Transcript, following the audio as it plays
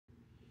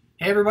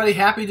Hey everybody,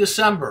 happy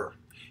December.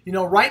 You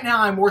know, right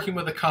now I'm working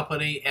with a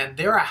company and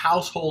they're a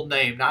household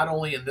name, not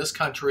only in this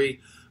country,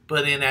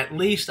 but in at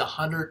least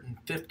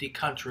 150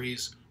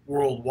 countries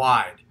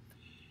worldwide.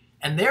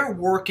 And they're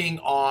working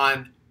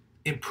on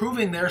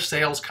improving their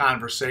sales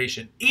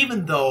conversation,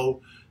 even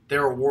though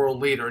they're a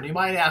world leader. And you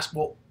might ask,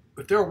 well,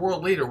 if they're a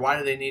world leader, why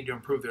do they need to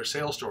improve their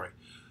sales story?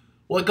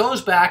 Well, it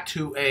goes back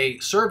to a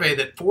survey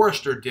that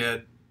Forrester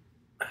did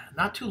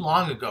not too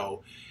long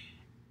ago.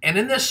 And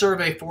in this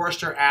survey,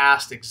 Forrester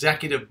asked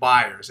executive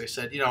buyers, they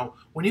said,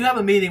 when you have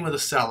a meeting with a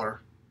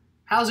seller,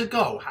 how's it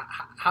go?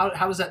 How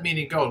does that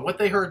meeting go? And what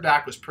they heard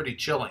back was pretty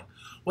chilling.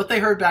 What they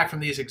heard back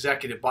from these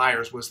executive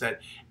buyers was that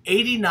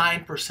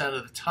 89%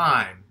 of the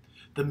time,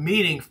 the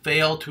meeting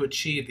failed to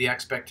achieve the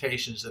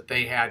expectations that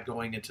they had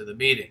going into the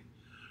meeting.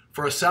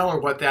 For a seller,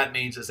 what that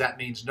means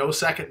is no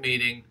second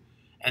meeting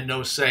and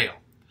no sale.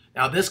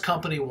 Now, this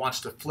company wants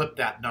to flip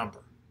that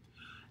number.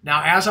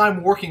 Now, as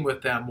I'm working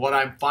with them, what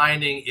I'm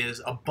finding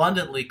is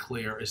abundantly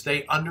clear is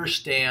they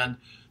understand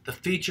the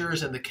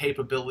features and the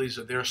capabilities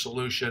of their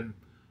solution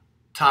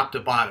top to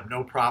bottom,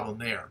 no problem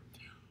there.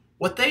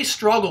 What they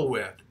struggle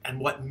with,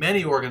 and what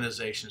many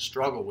organizations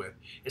struggle with,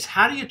 is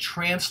how do you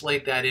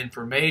translate that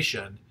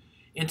information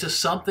into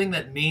something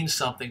that means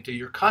something to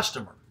your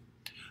customer?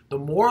 The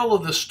moral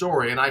of the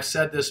story, and I've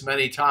said this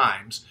many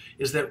times,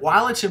 is that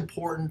while it's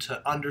important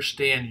to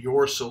understand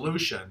your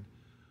solution,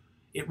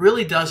 it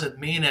really doesn't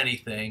mean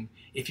anything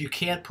if you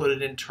can't put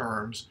it in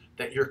terms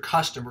that your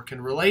customer can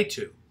relate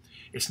to.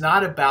 It's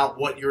not about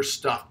what your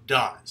stuff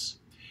does.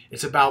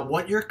 It's about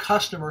what your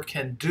customer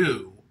can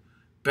do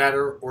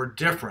better or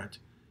different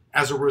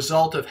as a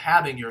result of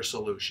having your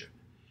solution.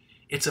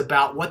 It's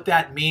about what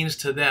that means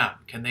to them.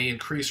 Can they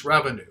increase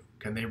revenue?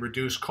 Can they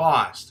reduce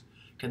cost?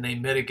 Can they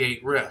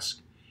mitigate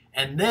risk?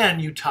 And then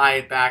you tie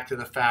it back to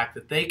the fact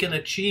that they can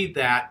achieve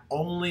that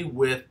only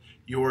with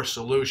your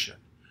solution.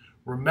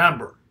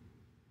 Remember,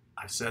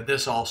 I've said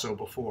this also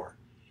before,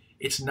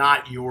 it's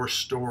not your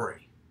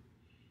story.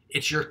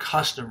 It's your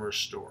customer's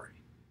story.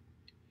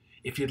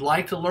 If you'd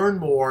like to learn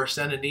more,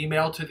 send an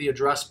email to the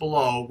address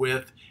below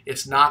with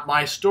 "It's not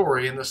my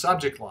story" in the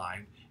subject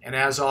line. And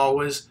as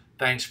always,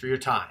 thanks for your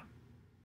time.